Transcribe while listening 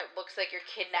looks like you're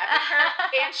kidnapping her,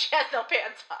 and she has no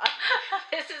pants on.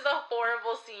 This is a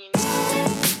horrible scene.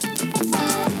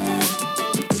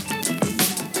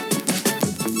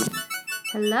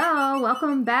 Hello,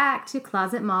 welcome back to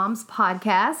Closet Moms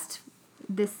Podcast.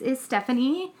 This is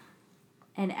Stephanie.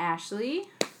 And Ashley.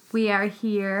 We are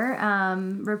here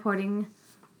reporting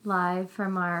live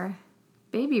from our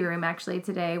baby room actually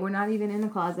today. We're not even in the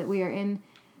closet. We are in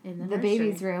the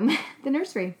baby's room, the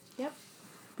nursery. Yep.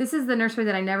 This is the nursery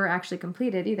that I never actually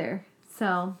completed either.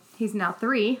 So he's now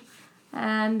 3,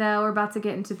 and we're about to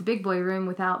get into the big boy room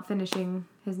without finishing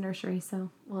his nursery.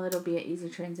 So well, it'll be an easy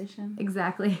transition.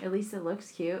 Exactly. At least it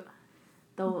looks cute.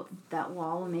 Though that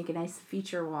wall will make a nice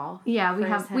feature wall. Yeah,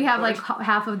 we have like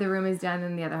half of the room is done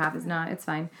and the other half is not. It's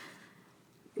fine.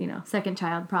 You know, second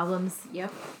child problems.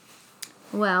 Yep.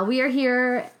 Well, we are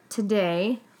here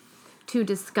today to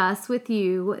discuss with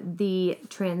you the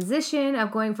transition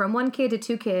of going from 1 kid to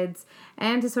 2 kids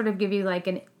and to sort of give you like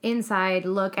an inside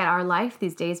look at our life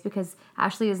these days because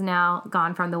Ashley is now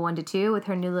gone from the 1 to 2 with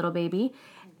her new little baby.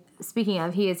 Speaking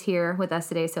of, he is here with us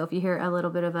today, so if you hear a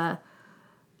little bit of a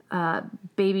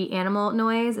baby animal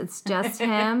noise, it's just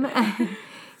him.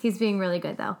 He's being really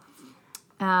good though.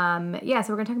 So we're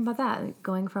going to talk about that,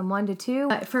 going from 1 to 2.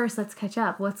 But first, let's catch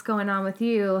up. What's going on with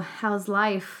you? How's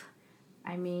life?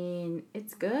 I mean,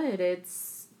 it's good.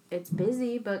 It's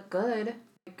busy, but good.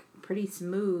 Like, pretty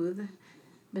smooth,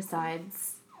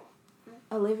 besides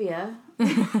Olivia.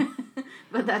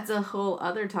 But that's a whole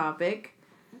other topic.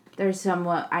 There's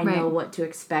somewhat, I know what to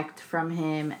expect from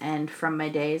him and from my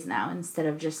days now, instead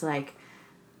of just like,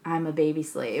 I'm a baby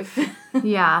slave.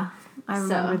 Yeah, I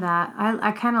remember that.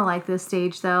 I kind of like this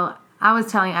stage, though. I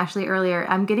was telling Ashley earlier,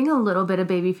 I'm getting a little bit of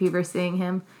baby fever seeing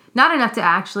him. Not enough to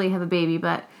actually have a baby,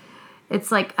 but it's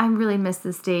like, I really miss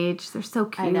this stage. They're so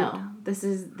cute. I know. This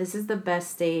is the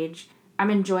best stage. I'm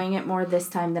enjoying it more this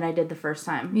time than I did the first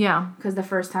time. Yeah. Because the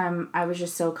first time, I was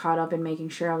just so caught up in making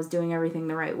sure I was doing everything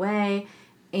the right way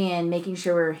and making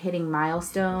sure we're hitting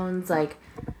milestones. Like,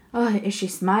 oh, is she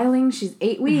smiling? She's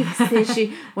 8 weeks.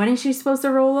 When is she supposed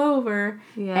to roll over?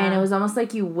 Yeah. And it was almost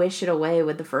like you wish it away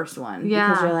with the first one. Yeah.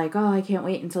 Because you're like, oh, I can't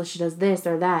wait until she does this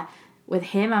or that. With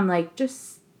him, I'm like,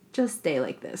 just stay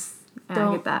like this.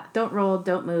 I get that. Don't roll,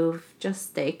 don't move. Just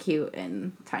stay cute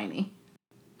and tiny.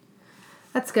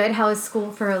 That's good. How is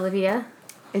school for Olivia?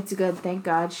 It's good. Thank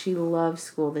God. She loves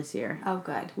school this year. Oh,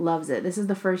 good. Loves it. This is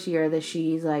the first year that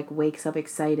she's like wakes up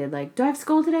excited. Like, do I have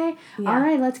school today? Yeah. All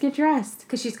right, let's get dressed.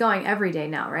 Because she's going every day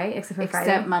now, right? Except for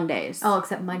Friday? Except Mondays. Oh,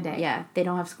 except Monday. Yeah, they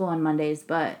don't have school on Mondays,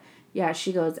 but yeah,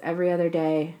 she goes every other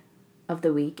day of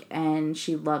the week, and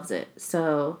she loves it.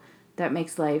 So that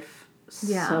makes life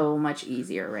so much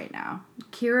easier right now.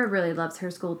 Kira really loves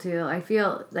her school, too. I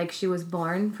feel like she was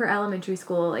born for elementary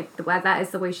school. Like, that is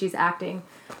the way she's acting.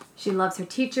 She loves her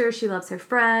teacher. She loves her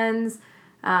friends.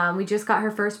 We just got her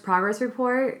first progress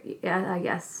report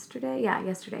yesterday. Yeah,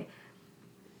 yesterday.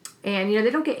 And, they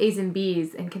don't get A's and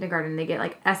B's in kindergarten. They get,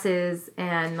 like, S's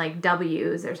and, like,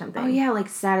 W's or something. Oh, yeah, like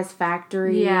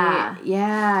satisfactory. Yeah.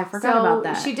 Yeah, I forgot about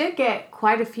that. She did get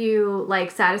quite a few,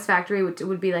 like, satisfactory, which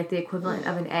would be, like, the equivalent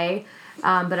of an A.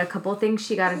 But a couple things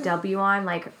she got a W on,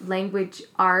 like, language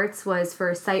arts was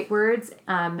for sight words,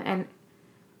 and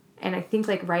I think,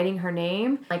 like, writing her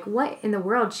name. Like, what in the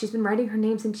world? She's been writing her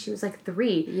name since she was, like,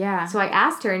 3. Yeah. So I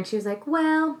asked her, and she was like,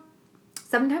 well,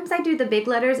 sometimes I do the big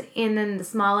letters and then the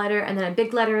small letter and then a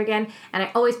big letter again, and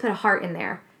I always put a heart in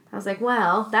there. I was like,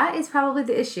 well, that is probably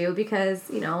the issue because,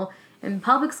 in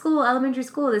public school, elementary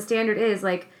school, the standard is,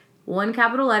 like, 1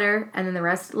 capital letter and then the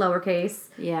rest lowercase.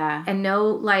 Yeah. And no,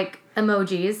 like,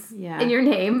 emojis in your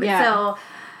name. Yeah. So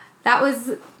that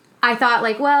was... I thought,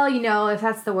 like, well, if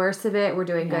that's the worst of it, we're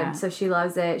doing good. So she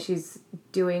loves it. She's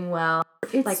doing well.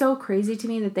 It's like, so crazy to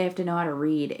me that they have to know how to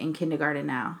read in kindergarten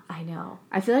now. I know.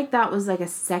 I feel like that was, like, a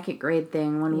 2nd grade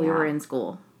thing when we were in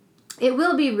school. It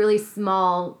will be really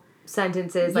small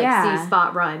sentences, like see,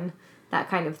 spot, run, that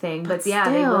kind of thing. But still,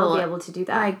 they will be able to do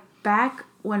that. Like, back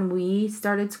when we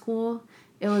started school,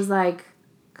 it was, like,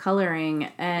 coloring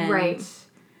and...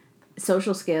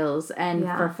 social skills and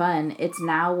for fun. It's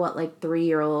now what, like,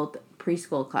 3-year-old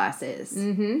preschool class is.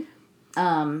 Mm-hmm.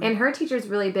 And her teacher's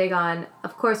really big on,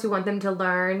 of course, we want them to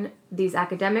learn these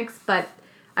academics, but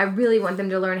I really want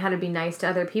them to learn how to be nice to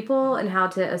other people and how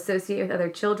to associate with other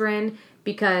children,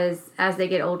 because as they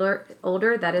get older,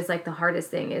 that is, like, the hardest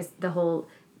thing is the whole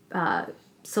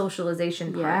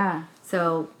socialization part. Yeah.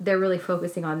 So they're really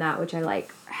focusing on that, which I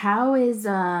like. How's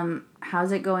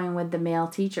it going with the male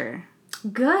teacher?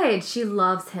 Good. She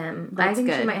loves him. That's I think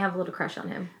good. she might have a little crush on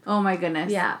him. Oh my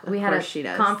goodness. Yeah. We had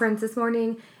a conference this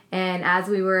morning, and as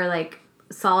we were, like,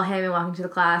 saw him and walking to the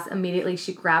class, immediately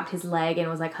she grabbed his leg and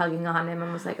was like hugging on him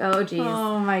and was like, oh geez.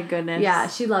 Oh my goodness. Yeah,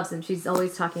 she loves him. She's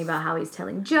always talking about how he's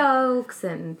telling jokes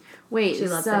and wait, she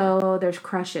loves so there's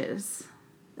crushes.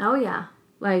 Oh yeah.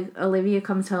 Like, Olivia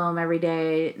comes home every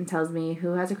day and tells me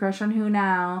who has a crush on who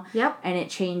now. Yep. And it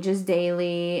changes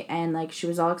daily. And, like, she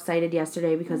was all excited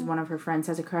yesterday because one of her friends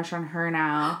has a crush on her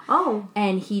now. Oh.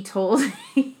 And he told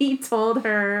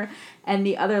her and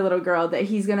the other little girl that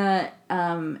he's gonna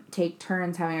take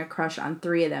turns having a crush on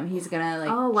 3 of them. He's gonna, like,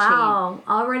 oh, wow.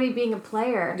 Already being a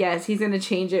player. Yes, he's gonna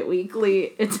change it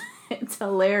weekly. It's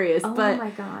hilarious. Oh but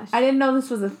my gosh. I didn't know this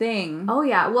was a thing. Oh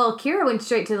yeah. Well, Kira went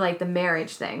straight to like the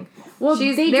marriage thing. Well,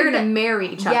 they're gonna marry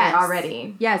each other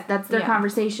already. Yes, that's their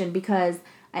conversation because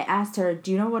I asked her, "Do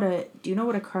you know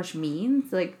what a crush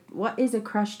means? Like, what is a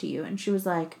crush to you?" And she was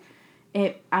like,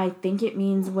 I think it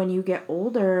means when you get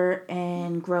older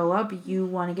and grow up, you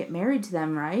want to get married to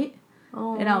them, right?"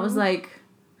 Oh. And I was like,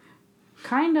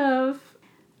 kind of.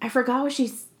 I forgot what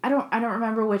she's. I don't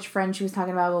remember which friend she was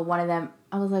talking about, but one of them.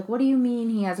 I was like, "What do you mean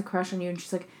he has a crush on you?" And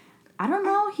she's like, "I don't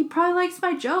know. He probably likes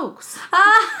my jokes."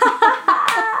 I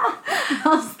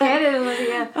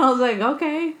was like,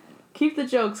 "Okay, keep the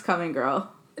jokes coming,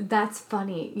 girl." That's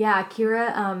funny. Yeah,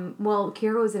 Kira.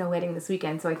 Kira was in a wedding this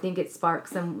weekend, so I think it sparked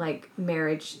some like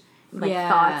marriage,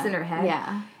 thoughts in her head.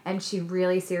 Yeah, and she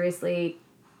really seriously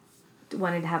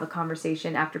wanted to have a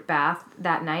conversation after bath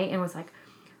that night, and was like,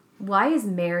 why is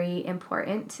Mary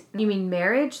important? You mean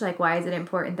marriage? Like, why is it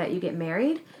important that you get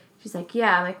married? She's like,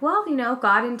 yeah. I'm like, well,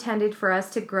 God intended for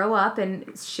us to grow up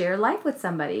and share life with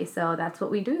somebody. So that's what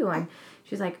we do. And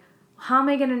she's like, how am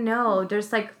I going to know?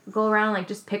 Just like go around, like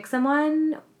just pick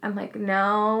someone. I'm like,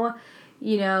 no,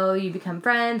 you become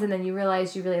friends and then you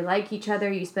realize you really like each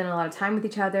other. You spend a lot of time with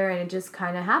each other and it just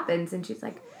kind of happens. And she's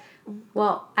like,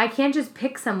 well, I can't just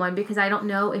pick someone because I don't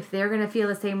know if they're going to feel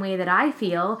the same way that I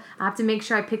feel. I have to make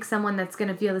sure I pick someone that's going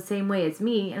to feel the same way as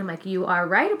me. And I'm like, you are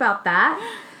right about that.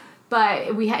 But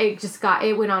it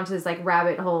went on to this like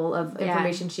rabbit hole of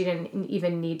information she didn't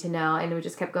even need to know. And it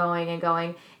just kept going and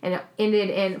going. And it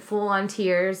ended in full on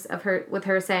tears with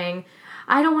her saying,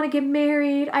 I don't want to get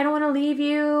married. I don't want to leave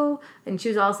you. And she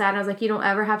was all sad. And I was like, you don't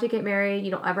ever have to get married.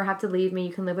 You don't ever have to leave me.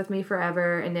 You can live with me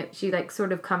forever. And she like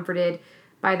sort of comforted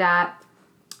by that.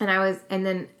 And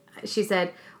then she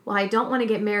said, well, I don't want to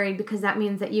get married because that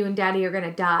means that you and Daddy are going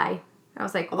to die. I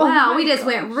was like, wow, we just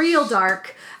went real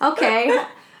dark. Okay.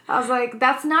 I was like,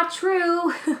 that's not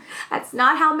true. That's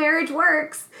not how marriage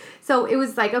works. So it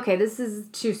was like, okay, this is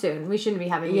too soon. We shouldn't be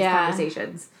having these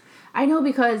conversations. I know,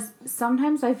 because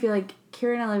sometimes I feel like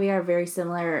Kira and Olivia are very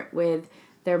similar with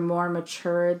they're more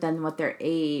mature than what their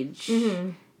age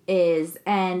is.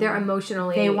 And they're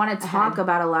emotionally they want to talk ahead.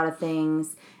 about a lot of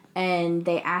things. And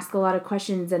they ask a lot of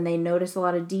questions and they notice a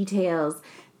lot of details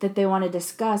that they want to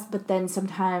discuss. But then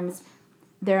sometimes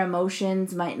their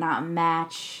emotions might not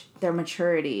match their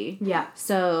maturity. Yeah.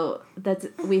 So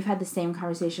we've had the same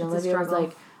conversation. Olivia was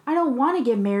like, I don't want to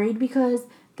get married because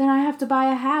then I have to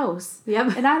buy a house.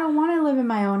 Yep. And I don't want to live in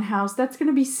my own house. That's going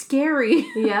to be scary.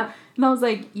 Yep. And I was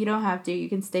like, you don't have to. You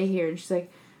can stay here. And she's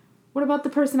like, what about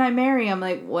the person I marry? I'm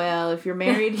like, well, if you're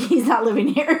married, he's not living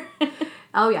here.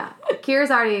 Oh, yeah. Kira's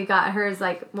already got hers,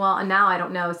 like, well, now I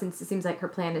don't know since it seems like her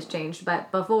plan has changed. But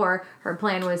before, her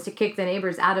plan was to kick the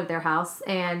neighbors out of their house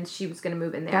and she was going to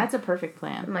move in there. That's a perfect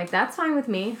plan. I'm like, that's fine with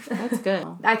me. That's good.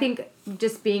 I think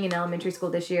just being in elementary school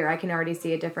this year, I can already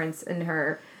see a difference in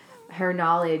her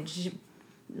knowledge.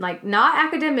 Like, not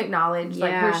academic knowledge,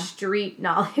 like her street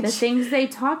knowledge. The things they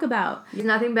talk about. There's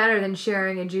nothing better than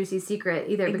sharing a juicy secret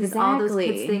either, because all those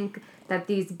kids think that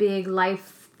these big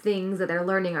life things that they're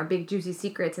learning are big juicy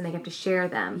secrets and they have to share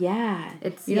them. Yeah.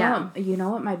 You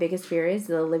know what my biggest fear is?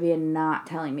 Olivia not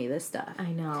telling me this stuff.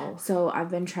 I know. So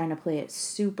I've been trying to play it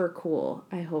super cool.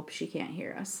 I hope she can't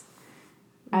hear us.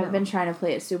 I've been trying to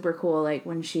play it super cool, like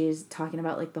when she's talking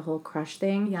about like the whole crush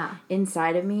thing. Yeah.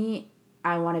 Inside of me,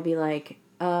 I want to be like,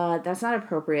 that's not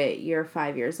appropriate. You're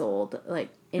 5 years old. Like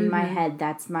in my head,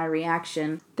 that's my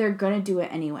reaction. They're gonna do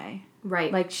it anyway.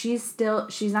 Right. Like, she's not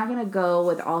going to go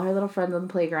with all her little friends on the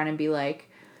playground and be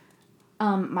like,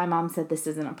 my mom said this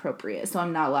isn't appropriate, so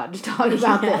I'm not allowed to talk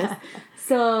about this.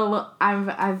 So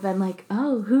I've been like,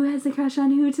 oh, who has a crush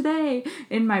on who today?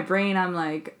 In my brain, I'm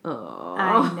like, oh,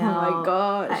 I know. Oh my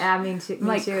gosh. I mean,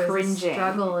 me too. Cringing. It's a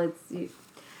struggle.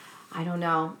 I don't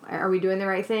know. Are we doing the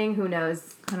right thing? Who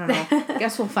knows? I don't know.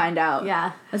 Guess we'll find out.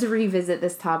 Yeah. Let's revisit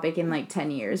this topic in like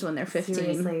 10 years when they're 15.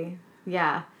 Seriously.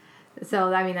 Yeah.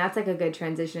 So, I mean, that's like a good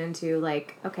transition into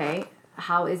like, okay,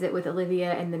 how is it with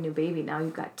Olivia and the new baby? Now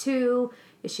you've got 2.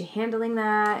 Is she handling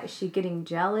that? Is she getting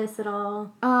jealous at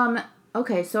all?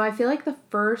 Okay, so I feel like the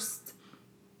first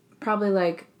Probably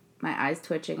like my eyes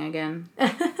twitching again.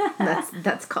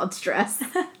 That's called stress.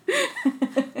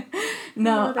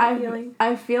 No,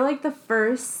 I feel like the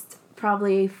first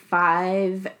probably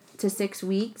 5 to 6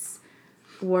 weeks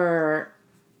were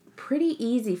pretty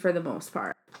easy for the most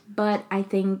part. But I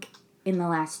think in the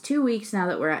last 2 weeks, now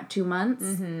that we're at 2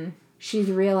 months, she's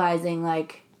realizing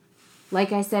like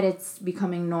I said, it's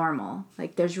becoming normal.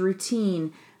 Like there's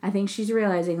routine. I think she's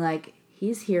realizing like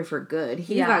he's here for good.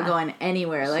 He's not going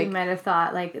anywhere. Like she might have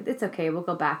thought like it's okay. We'll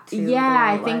go back to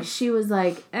I think she was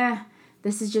like,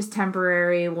 this is just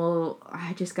temporary. Well,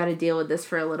 I just got to deal with this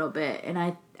for a little bit. And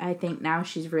I think now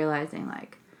she's realizing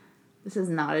like this is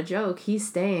not a joke. He's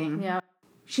staying. Yeah.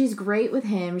 She's great with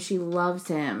him. She loves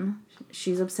him.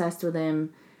 She's obsessed with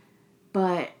him.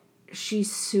 But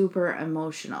she's super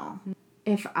emotional.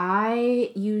 If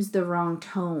I use the wrong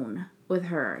tone with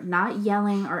her, not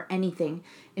yelling or anything,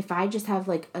 if I just have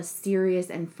like a serious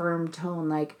and firm tone,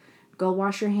 like, go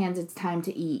wash your hands, it's time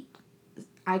to eat,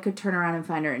 I could turn around and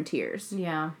find her in tears.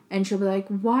 Yeah. And she'll be like,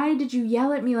 why did you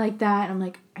yell at me like that? And I'm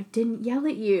like, I didn't yell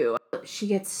at you. She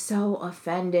gets so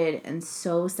offended and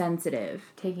so sensitive.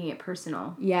 Taking it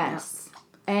personal. Yes. Yep.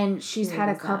 And she's had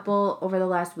a couple over the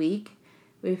last week.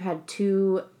 We've had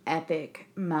 2 epic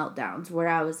meltdowns where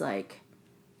I was like,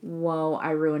 whoa,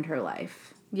 I ruined her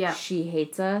life. Yeah. She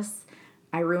hates us.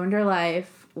 I ruined her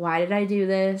life. Why did I do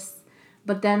this?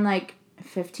 But then like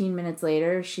 15 minutes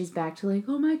later, she's back to like,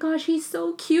 oh my gosh, he's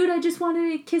so cute. I just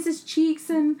wanted to kiss his cheeks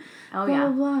and blah, blah,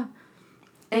 blah.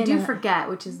 They do forget,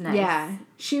 which is nice. Yeah.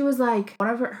 She was like, one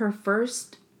of her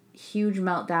first huge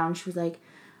meltdown, she was like,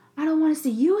 I don't want to see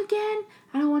you again.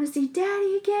 I don't want to see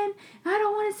Daddy again. I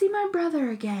don't want to see my brother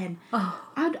again. Oh.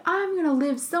 I'm going to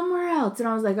live somewhere else. And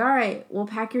I was like, all right, we'll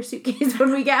pack your suitcase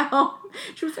when we get home.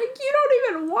 She was like, you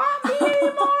don't even want me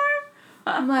anymore.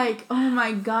 I'm like, oh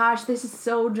my gosh, this is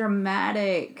so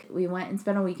dramatic. We went and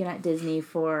spent a weekend at Disney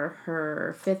for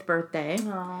her 5th birthday.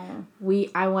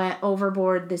 Aww. I went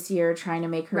overboard this year trying to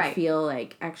make her feel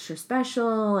like extra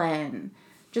special, and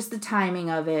just the timing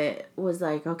of it was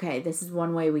like, okay, this is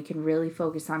one way we can really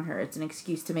focus on her. It's an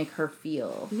excuse to make her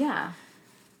feel. Yeah.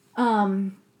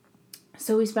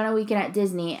 So we spent a weekend at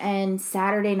Disney, and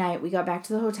Saturday night we got back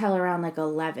to the hotel around like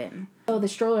 11. Oh, the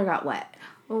stroller got wet.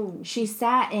 Oh. She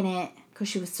sat in it because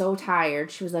she was so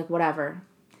tired. She was like, whatever.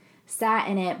 Sat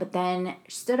in it, but then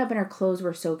stood up and her clothes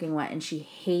were soaking wet, and she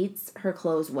hates her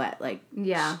clothes wet. Like,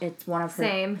 it's one of her...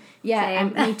 Same. Yeah,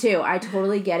 me too. I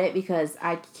totally get it because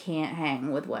I can't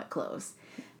hang with wet clothes.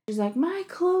 She's like, my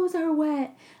clothes are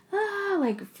wet.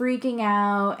 Like freaking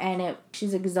out, and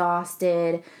she's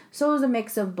exhausted. So it was a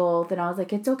mix of both, and I was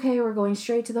like, it's okay, we're going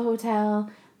straight to the hotel,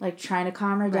 like trying to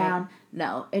calm her down.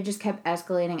 No, it just kept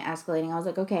escalating. I was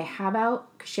like, okay, how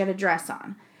about, because she had a dress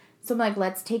on. So I'm like,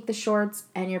 let's take the shorts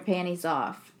and your panties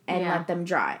off and let them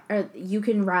dry. Or you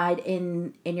can ride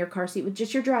in your car seat with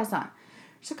just your dress on.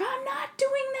 She's like, I'm not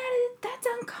doing that. That's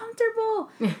uncomfortable.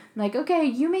 I'm like, okay,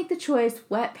 you make the choice,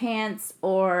 wet pants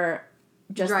or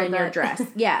just dry in your dress.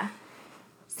 Yeah.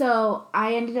 So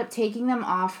I ended up taking them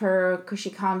off her because she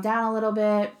calmed down a little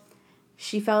bit.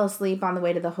 She fell asleep on the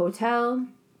way to the hotel.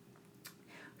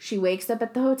 She wakes up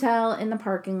at the hotel in the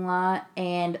parking lot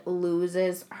and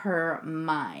loses her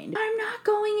mind. I'm not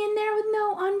going in there with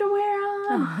no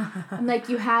underwear on. I'm like,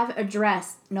 you have a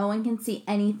dress. No one can see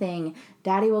anything.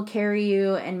 Daddy will carry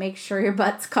you and make sure your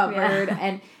butt's covered. Yeah.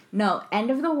 And no, end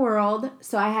of the world.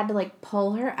 So I had to like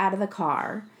pull her out of the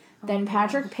car. Then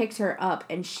Patrick picked her up,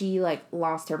 and she, like,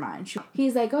 lost her mind.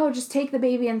 He's like, oh, just take the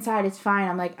baby inside. It's fine.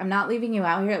 I'm like, I'm not leaving you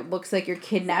out here. It looks like you're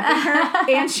kidnapping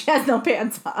her, and she has no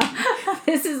pants on.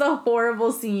 This is a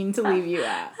horrible scene to leave you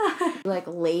at. Like,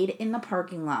 laid in the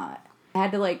parking lot. I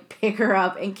had to, like, pick her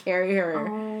up and carry her.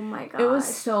 Oh, my gosh. It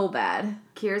was so bad.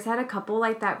 Kira's had a couple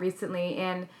like that recently,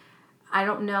 and I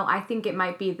don't know. I think it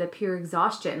might be the pure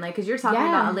exhaustion. Like, because you're talking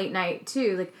about a late night,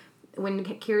 too. Like, when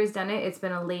Kira's done it, it's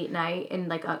been a late night and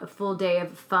like a full day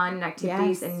of fun and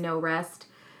activities and no rest.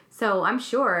 So I'm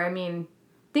sure, I mean,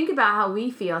 think about how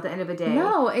we feel at the end of the day.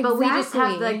 No, exactly. But we just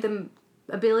have like the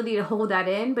ability to hold that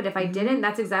in. But if I didn't,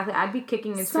 that's exactly, I'd be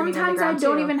kicking and screaming on the ground too. Sometimes I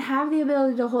don't even have the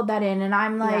ability to hold that in, and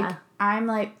I'm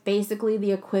like basically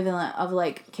the equivalent of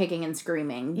like kicking and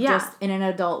screaming, just in an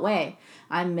adult way.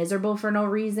 I'm miserable for no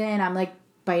reason. I'm like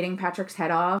biting Patrick's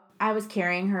head off. I was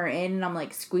carrying her in, and I'm,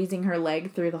 like, squeezing her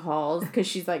leg through the halls because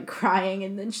she's, like, crying,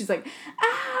 and then she's like,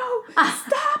 ow,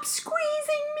 stop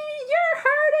squeezing me, you're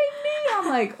hurting me. I'm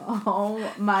like,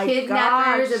 oh, my gosh.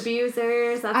 Kidnappers,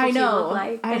 abusers, that's what she looked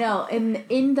like. I know, and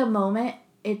in the moment,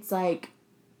 it's, like,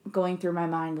 going through my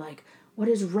mind, like, what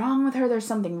is wrong with her? There's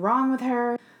something wrong with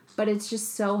her. But it's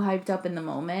just so hyped up in the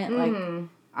moment. Like,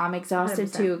 I'm exhausted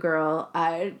 100%. too, girl.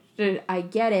 I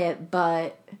get it,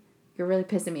 but you're really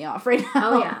pissing me off right now.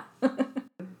 Oh, yeah.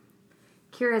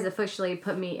 Kira has officially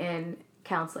put me in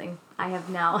counseling. I have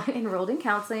now enrolled in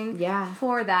counseling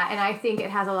for that, and I think it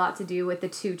has a lot to do with the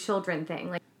 2 children thing.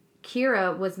 Like,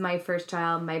 Kira was my first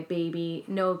child, my baby.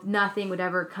 No, nothing would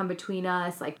ever come between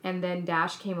us. Like, and then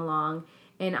Dash came along,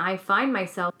 and I find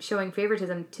myself showing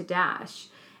favoritism to Dash.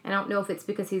 And I don't know if it's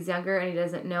because he's younger and he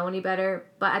doesn't know any better,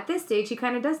 but at this stage he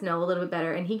kind of does know a little bit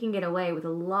better, and he can get away with a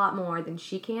lot more than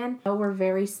she can. We're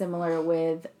very similar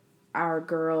with our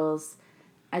girls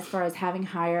as far as having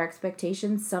higher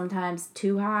expectations, sometimes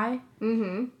too high.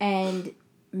 Mm-hmm. And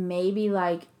maybe,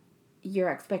 like, your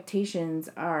expectations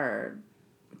are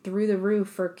through the roof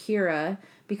for Kira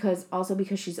because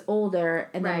she's older,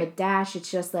 and then with Dash, it's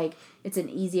just, like, it's an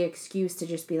easy excuse to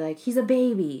just be like, he's a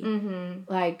baby.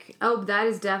 Mm-hmm. Like... Oh, that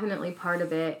is definitely part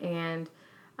of it, and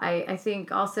I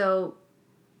think also...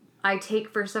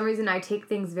 for some reason, I take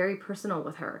things very personal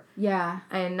with her. Yeah.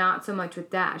 And not so much with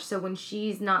Dash. So when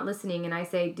she's not listening and I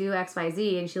say, do X, Y,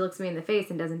 Z, and she looks me in the face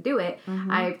and doesn't do it,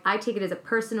 I take it as a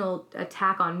personal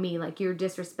attack on me. Like, you're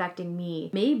disrespecting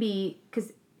me. Maybe,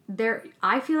 because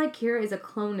I feel like Kira is a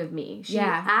clone of me. She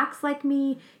acts like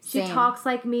me. She talks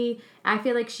like me. I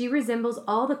feel like she resembles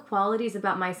all the qualities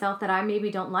about myself that I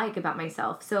maybe don't like about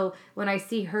myself. So when I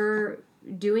see her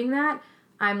doing that,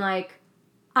 I'm like...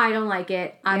 I don't like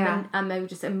it. I'm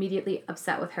just immediately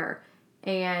upset with her.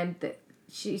 And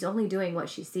she's only doing what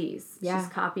she sees. Yeah.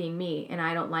 She's copying me, and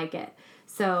I don't like it.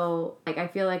 So, like, I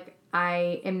feel like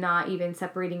I am not even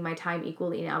separating my time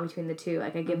equally now between the 2.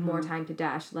 Like, I give more time to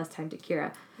Dash, less time to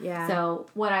Kira. Yeah. So,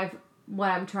 what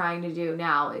I'm trying to do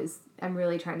now is I'm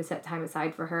really trying to set time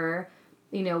aside for her.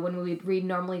 You know, when we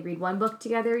normally read 1 book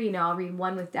together, you know, I'll read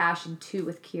 1 with Dash and 2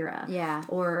 with Kira. Yeah.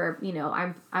 Or, you know,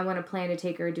 I want to plan to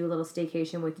take her do a little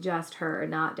staycation with just her,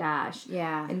 not Dash.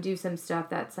 Yeah. And do some stuff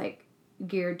that's, like,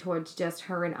 geared towards just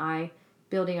her and I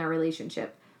building our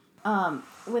relationship.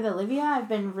 With Olivia, I've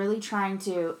been really trying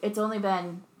to... It's only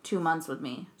been 2 months with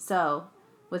me. So,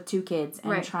 with 2 kids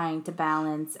and trying to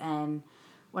balance and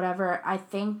whatever. I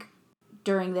think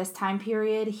during this time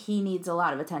period, he needs a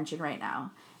lot of attention right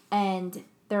now. And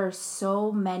there are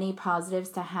so many positives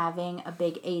to having a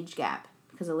big age gap.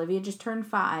 Because Olivia just turned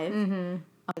 5. Mm-hmm.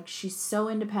 Like, she's so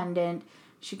independent.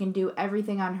 She can do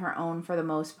everything on her own for the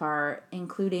most part,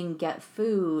 including get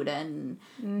food and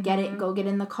go get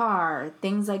in the car,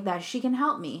 things like that. She can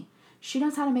help me. She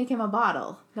knows how to make him a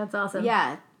bottle. That's awesome.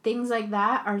 Yeah, things like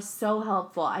that are so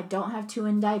helpful. I don't have 2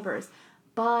 in diapers.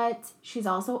 But she's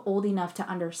also old enough to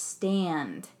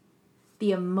understand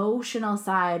the emotional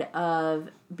side of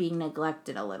being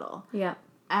neglected a little. Yeah.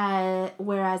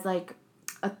 Whereas, like,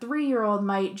 a 3-year-old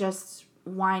might just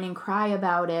whine and cry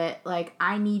about it, like,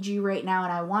 I need you right now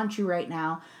and I want you right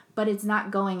now, but it's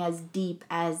not going as deep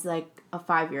as, like, a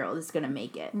 5-year-old is going to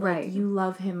make it. Right. Like, you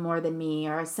love him more than me,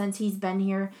 or since he's been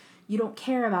here, you don't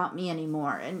care about me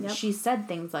anymore. And she said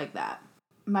things like that.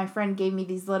 My friend gave me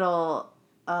these little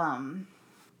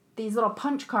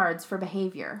punch cards for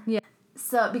behavior. Yeah.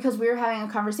 So, because we were having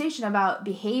a conversation about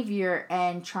behavior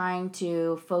and trying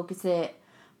to focus it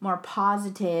more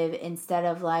positive instead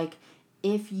of, like,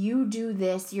 if you do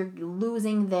this, you're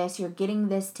losing this, you're getting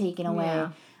this taken away.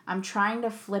 Yeah. I'm trying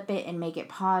to flip it and make it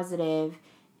positive.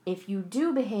 If you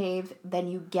do behave, then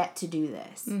you get to do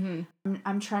this. Mm-hmm.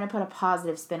 I'm trying to put a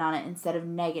positive spin on it instead of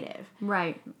negative.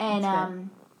 Right.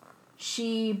 And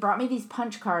she brought me these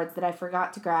punch cards that I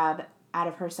forgot to grab out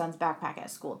of her son's backpack at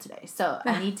school today. So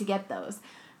I need to get those.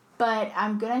 But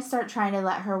I'm going to start trying to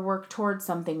let her work towards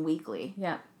something weekly.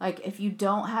 Yeah. Like, if you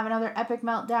don't have another epic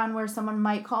meltdown where someone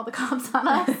might call the cops on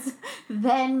us,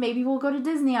 then maybe we'll go to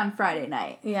Disney on Friday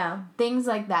night. Yeah. Things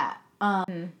like that.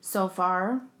 So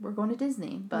far, we're going to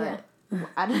Disney. But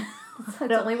it's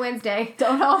only Wednesday.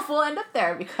 Don't know if we'll end up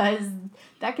there because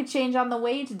that could change on the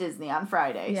way to Disney on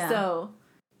Friday. Yeah. So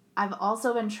I've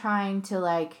also been trying to,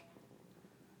 like,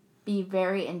 be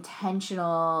very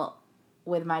intentional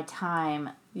with my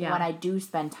time when I do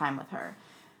spend time with her.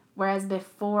 Whereas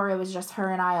before, it was just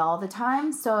her and I all the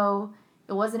time, so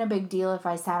it wasn't a big deal if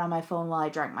I sat on my phone while I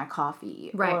drank my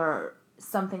coffee or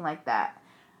something like that.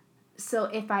 So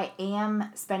if I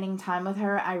am spending time with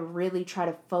her, I really try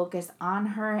to focus on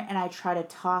her, and I try to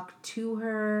talk to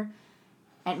her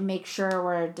and make sure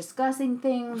we're discussing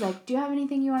things. Like, do you have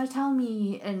anything you want to tell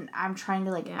me? And I'm trying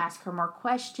to, like, ask her more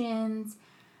questions.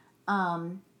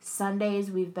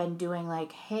 Sundays we've been doing,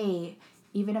 like, hey,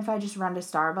 even if I just run to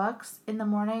Starbucks in the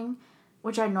morning,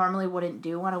 which I normally wouldn't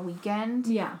do on a weekend.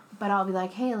 Yeah. But I'll be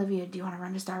like, hey, Olivia, do you want to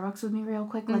run to Starbucks with me real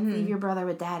quick? Let's leave your brother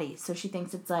with Daddy. So she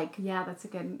thinks it's like... Yeah, that's a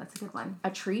good one. A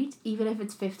treat, even if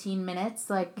it's 15 minutes.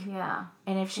 Like, yeah.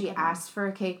 And if she asks for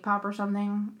a cake pop or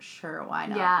something, sure, why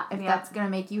not? Yeah. If that's going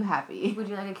to make you happy. Would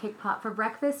you like a cake pop for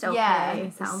breakfast? Okay. Yeah,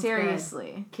 Sounds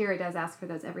seriously. Good. Kira does ask for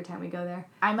those every time we go there.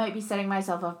 I might be setting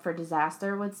myself up for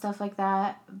disaster with stuff like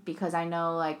that because I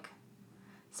know, like,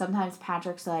 sometimes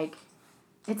Patrick's like...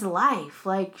 It's life.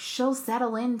 Like, she'll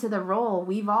settle into the role.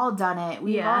 We've all done it.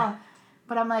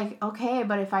 But I'm like, okay,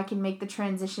 but if I can make the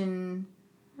transition...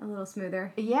 A little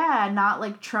smoother. Yeah, not,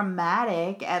 like,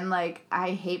 traumatic. And, like,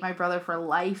 I hate my brother for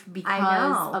life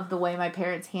because of the way my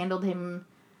parents handled him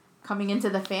coming into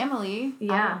the family.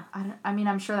 Yeah. I mean,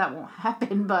 I'm sure that won't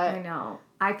happen, but... I know.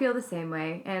 I feel the same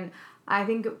way. And I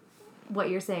think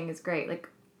what you're saying is great. Like,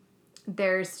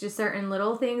 there's just certain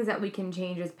little things that we can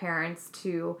change as parents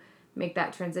to... make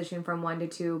that transition from 1 to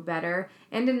 2 better,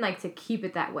 and then like to keep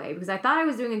it that way, because I thought I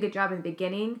was doing a good job in the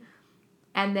beginning,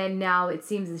 and then now it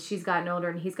seems as she's gotten older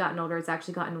and he's gotten older, it's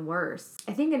actually gotten worse.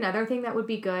 I think another thing that would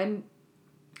be good,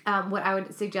 what I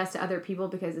would suggest to other people,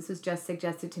 because this was just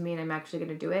suggested to me and I'm actually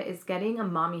going to do it, is getting a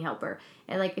mommy helper.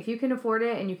 And like if you can afford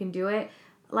it and you can do it,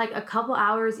 like a couple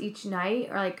hours each night,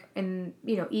 or like in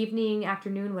evening,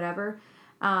 afternoon, whatever.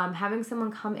 Having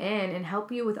someone come in and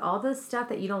help you with all the stuff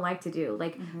that you don't like to do,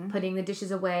 like putting the dishes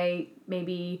away,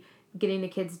 maybe getting the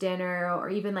kids dinner, or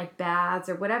even like baths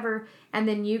or whatever, and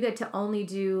then you get to only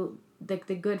do the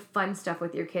good fun stuff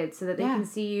with your kids so that they can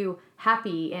see you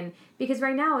happy. And because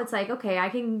right now it's like, okay, I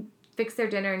can fix their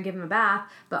dinner and give them a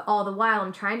bath, but all the while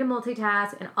I'm trying to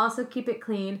multitask and also keep it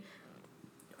clean,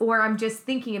 or I'm just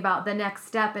thinking about the next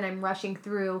step and I'm rushing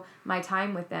through my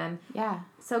time with them. Yeah.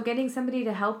 So getting somebody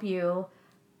to help you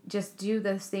just do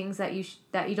those things that you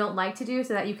don't like to do,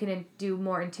 so that you can do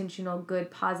more intentional,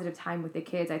 good, positive time with the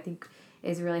kids, I think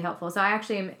is really helpful. So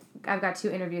I've got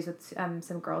 2 interviews with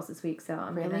some girls this week, so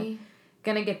I'm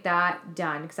gonna get that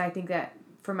done, because I think that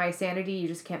for my sanity, you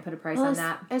just can't put a price on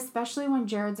that. Especially when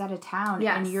Jared's out of town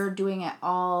and you're doing it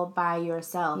all by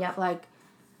yourself. Yep. Like,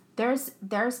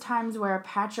 there's times where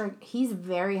Patrick, he's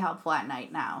very helpful at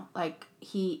night now. Like,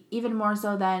 he, even more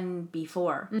so than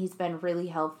before, he's been really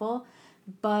helpful.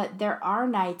 But there are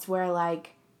nights where,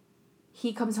 like,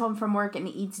 he comes home from work and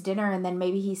eats dinner, and then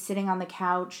maybe he's sitting on the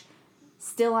couch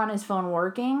still on his phone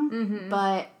working,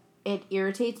 but it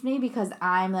irritates me because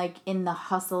I'm, like, in the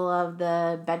hustle of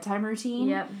the bedtime routine.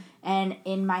 Yep. And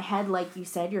in my head, like you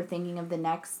said, you're thinking of the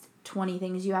next 20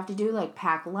 things you have to do, like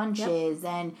pack lunches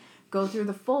and go through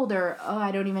the folder. Oh,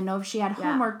 I don't even know if she had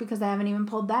homework because I haven't even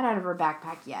pulled that out of her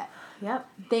backpack yet. Yep.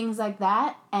 Things like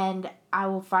that. And I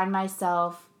will find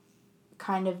myself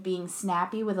kind of being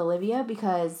snappy with Olivia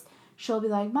because she'll be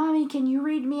like, Mommy, can you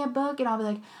read me a book? And I'll be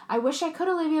like, I wish I could,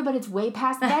 Olivia, but it's way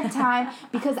past bedtime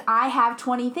because I have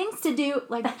 20 things to do.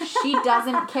 Like, she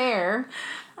doesn't care.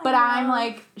 But I'm,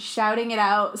 like, shouting it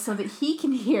out so that he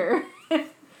can hear.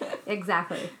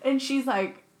 Exactly. And she's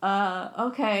like,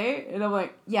 okay. And I'm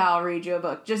like, yeah, I'll read you a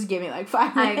book. Just give me, like,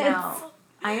 5 minutes.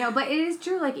 I know. But it is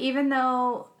true. Like, even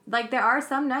though, like, there are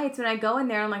some nights when I go in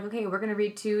there, I'm like, okay, we're going to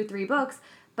read 2-3 books.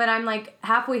 But I'm, like,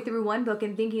 halfway through one book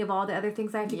and thinking of all the other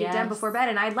things I have to get done before bed.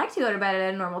 And I'd like to go to bed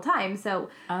at a normal time. So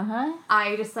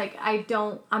I just, like,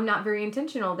 I'm not very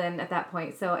intentional then at that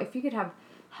point. So if you could have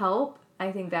help,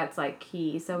 I think that's, like,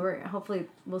 key. So hopefully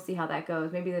we'll see how that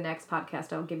goes. Maybe the next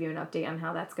podcast I'll give you an update on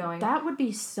how that's going. That would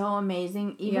be so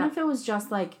amazing. Even if it was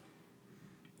just, like,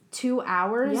 2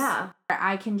 hours. Yeah.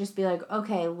 I can just be like,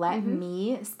 okay, let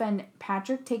me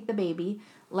Patrick take the baby.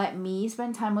 Let me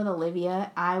spend time with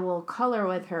Olivia. I will color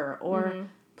with her or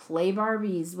play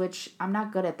Barbies, which I'm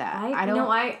not good at that.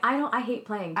 I hate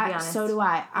playing, to be honest. So do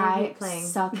I. I hate playing.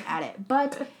 Suck at it.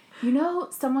 But,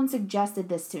 someone suggested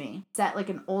this to me. Set, like,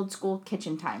 an old school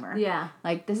kitchen timer. Yeah.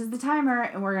 Like, this is the timer,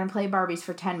 and we're going to play Barbies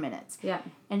for 10 minutes. Yeah.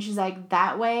 And she's like,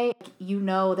 that way,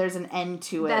 there's an end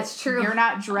to it. That's true. You're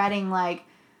not dreading, like...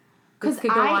 Because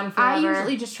I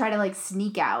usually just try to, like,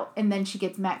 sneak out, and then she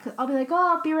gets mad. Cause I'll be like, oh,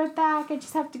 I'll be right back. I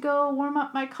just have to go warm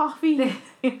up my coffee.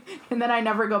 And then I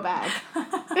never go back.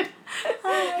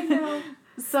 I know.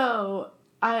 So,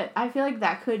 I feel like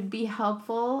that could be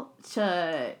helpful so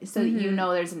that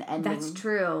there's an ending. That's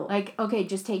true. Like, okay,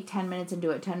 just take 10 minutes and do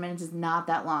it. 10 minutes is not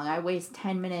that long. I waste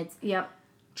 10 minutes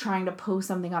trying to post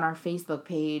something on our Facebook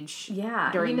page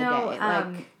during the day.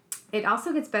 Like... It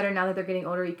also gets better now that they're getting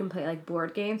older. You can play, like,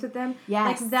 board games with them.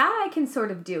 Yes. Like, that I can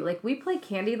sort of do. Like, we play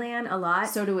Candyland a lot.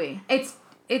 So do we.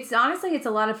 It's honestly, it's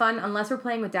a lot of fun, unless we're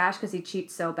playing with Dash, because he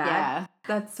cheats so bad. Yeah.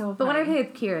 That's so funny. But when I play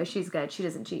with Kira, she's good. She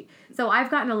doesn't cheat. So I've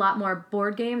gotten a lot more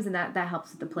board games, and that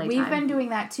helps with the playtime. We've been doing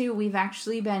that too. We've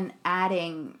actually been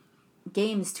adding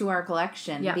games to our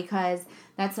collection because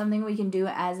that's something we can do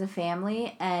as a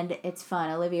family, and it's fun.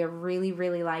 Olivia really,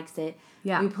 really likes it.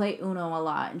 Yeah. We play Uno a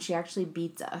lot, and she actually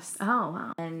beats us. Oh,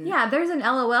 wow. And there's an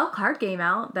LOL card game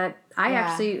out that I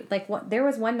actually, there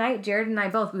was one night, Jared and I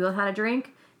we both had a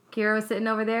drink. Kira was sitting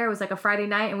over there. It was like a Friday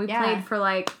night, and we played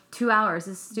for 2 hours.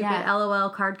 This stupid LOL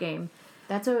card game.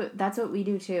 That's what we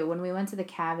do too. When we went to the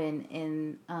cabin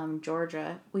in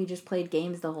Georgia, we just played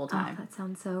games the whole time. Oh, that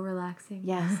sounds so relaxing.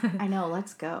 Yes, I know.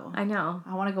 Let's go. I know.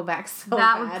 I want to go back so that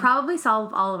bad. Would probably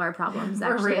solve all of our problems.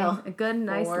 For actually, real. A good,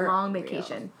 nice, long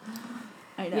vacation.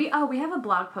 I know. We have a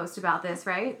blog post about this,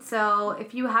 right? So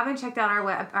if you haven't checked out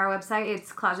our website,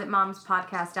 it's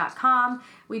closetmomspodcast.com.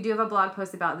 We do have a blog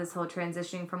post about this whole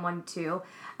transitioning from 1 to 2,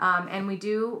 and we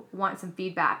do want some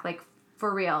feedback,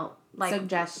 for real.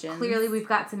 Suggestions. Clearly, we've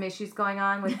got some issues going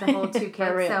on with the whole 2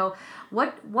 kids. So,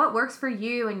 what works for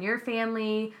you and your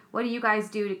family? What do you guys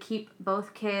do to keep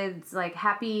both kids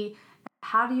happy?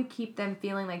 How do you keep them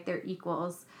feeling like they're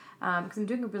equals? Because I'm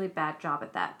doing a really bad job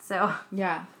at that. So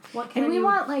yeah, we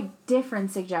want different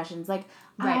suggestions.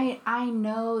 Right. I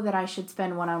know that I should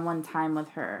spend one-on-one time with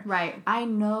her. Right. I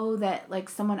know that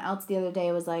someone else the other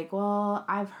day was like, well,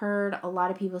 I've heard a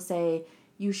lot of people say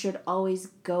you should always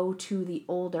go to the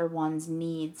older one's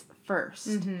needs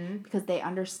first because they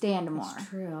understand more. That's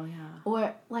true, yeah.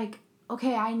 Or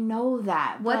okay, I know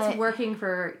that. What's working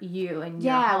for you and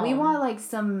your home? We want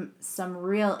some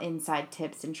real inside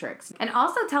tips and tricks. And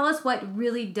also tell us what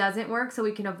really doesn't work so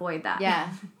we can avoid that.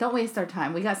 Yeah. Don't waste our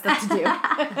time. We got stuff to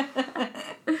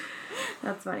do.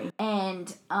 That's funny.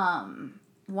 And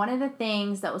one of the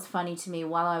things that was funny to me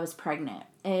while I was pregnant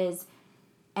is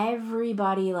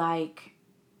everybody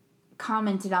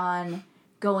commented on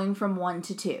going from 1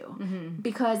 to 2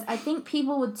 because I think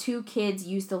people with 2 kids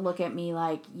used to look at me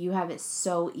like you have it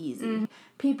so easy.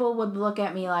 People would look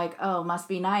at me like, oh, must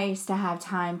be nice to have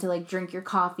time to drink your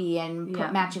coffee and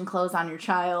put matching clothes on your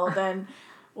child and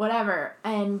whatever.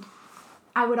 And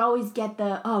I would always get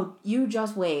oh, you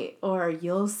just wait, or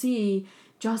you'll see,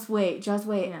 just wait.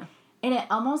 Yeah. And it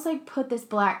almost put this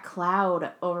black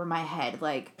cloud over my head,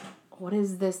 what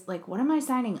is this? What am I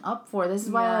signing up for? This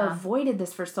is why I avoided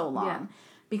this for so long. Yeah.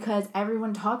 Because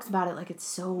everyone talks about it it's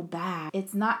so bad.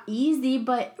 It's not easy,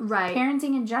 but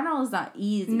parenting in general is not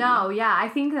easy. No, yeah. I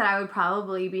think that I would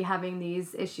probably be having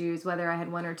these issues whether I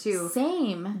had 1 or 2.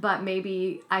 Same. But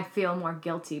maybe I feel more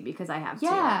guilty because I have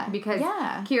 2. Because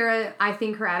Kira, I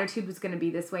think her attitude was going to be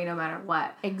this way no matter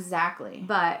what. Exactly.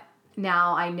 But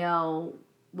now I know,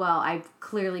 I've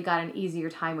clearly got an easier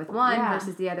time with 1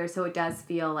 versus the other, so it does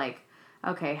feel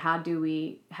okay, how do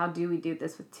we do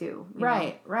this with 2?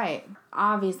 Right.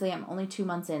 Obviously, I'm only 2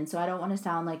 months in, so I don't want to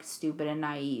sound stupid and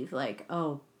naive.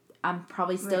 Oh, I'm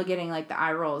probably still getting the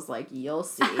eye rolls. You'll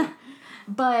see.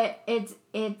 But it's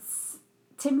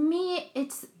to me,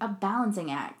 it's a balancing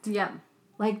act. Yeah.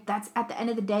 That's at the end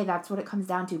of the day, that's what it comes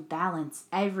down to. Balance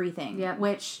everything. Yeah.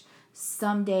 Which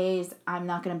some days I'm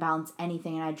not going to balance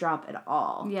anything and I drop it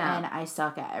all. Yeah. And I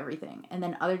suck at everything. And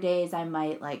then other days I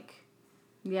might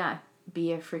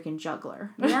be a freaking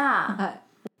juggler. Yeah.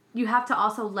 You have to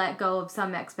also let go of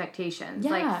some expectations.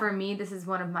 Yeah. For me, this is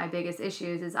one of my biggest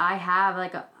issues is I have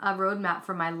a roadmap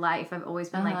for my life. I've always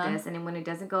been like this. And when it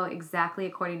doesn't go exactly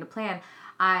according to plan,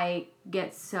 I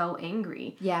get so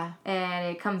angry. Yeah. And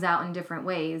it comes out in different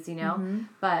ways,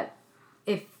 But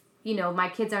if, my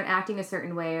kids aren't acting a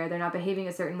certain way or they're not behaving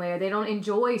a certain way or they don't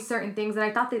enjoy certain things that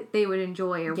I thought that they would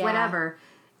enjoy or whatever,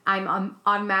 I'm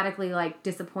automatically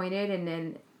disappointed and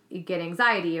then get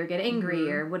anxiety or get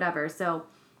angry or whatever. So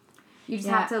you just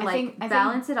have to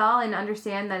balance it all and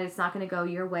understand that it's not going to go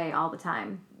your way all the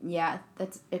time. Yeah,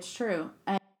 it's true.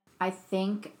 And I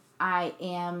think I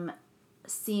am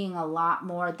seeing a lot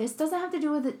more. This doesn't have to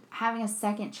do with having a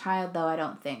second child though, I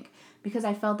don't think, because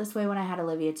I felt this way when I had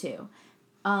Olivia too.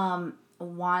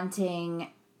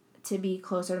 Wanting to be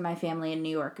closer to my family in New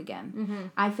York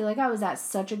again. I feel I was at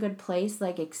such a good place,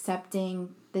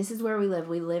 accepting this is where we live.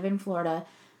 We live in Florida.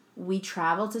 We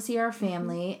travel to see our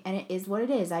family, and it is what it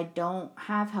is. I don't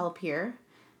have help here,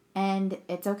 and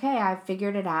it's okay. I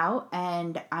figured it out,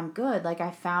 and I'm good.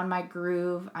 I found my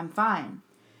groove. I'm fine.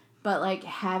 But,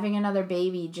 having another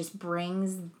baby just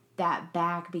brings that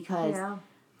back because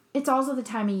it's also the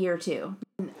time of year, too.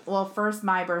 Well, first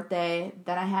my birthday,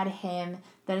 then I had him,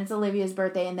 then it's Olivia's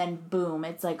birthday, and then boom,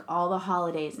 it's, all the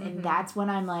holidays. And that's when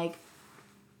I'm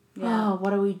oh,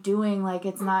 what are we doing?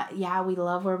 It's not, we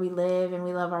love where we live and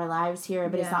we love our lives here,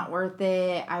 but it's not worth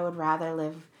it. I would rather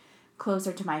live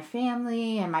closer to my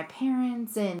family and my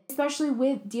parents, and especially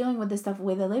with dealing with this stuff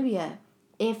with Olivia.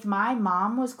 If my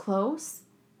mom was close,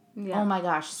 oh my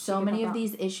gosh, so many of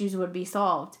these issues would be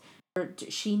solved.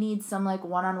 She needs some like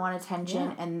one-on-one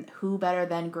attention, and who better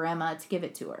than grandma to give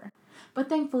it to her. But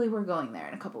thankfully we're going there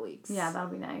in a couple weeks. Yeah, that'll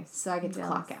be nice. So I get to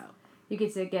clock out. You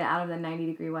get to get out of the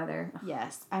 90-degree weather.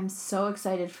 Yes, I'm so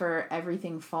excited for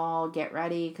everything fall. Get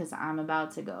ready because I'm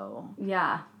about to go.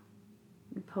 Yeah.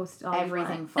 Post all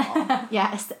everything fall.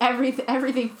 Yes,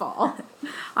 everything fall.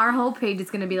 Our whole page is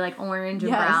going to be like orange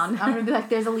and brown. I'm going to be like,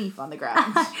 there's a leaf on the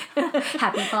ground.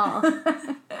 Happy fall.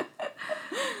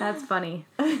 That's funny.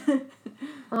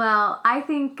 Well, I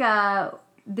think that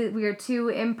we are two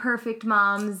imperfect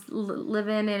moms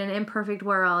living in an imperfect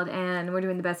world, and we're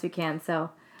doing the best we can. So,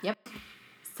 yep.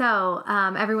 So,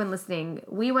 everyone listening,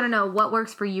 we want to know what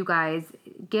works for you guys.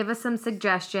 Give us some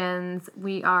suggestions.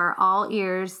 We are all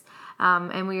ears,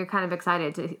 and we are kind of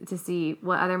excited to see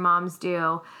what other moms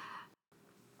do.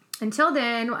 Until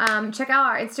then, check out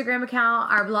our Instagram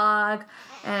account, our blog,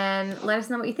 and let us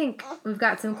know what you think. We've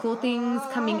got some cool things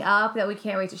coming up that we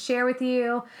can't wait to share with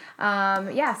you.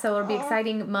 So it'll be an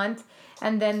exciting month,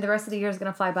 and then the rest of the year is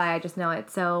going to fly by. I just know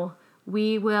it. So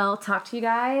we will talk to you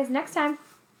guys next time.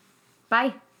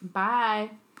 Bye. Bye.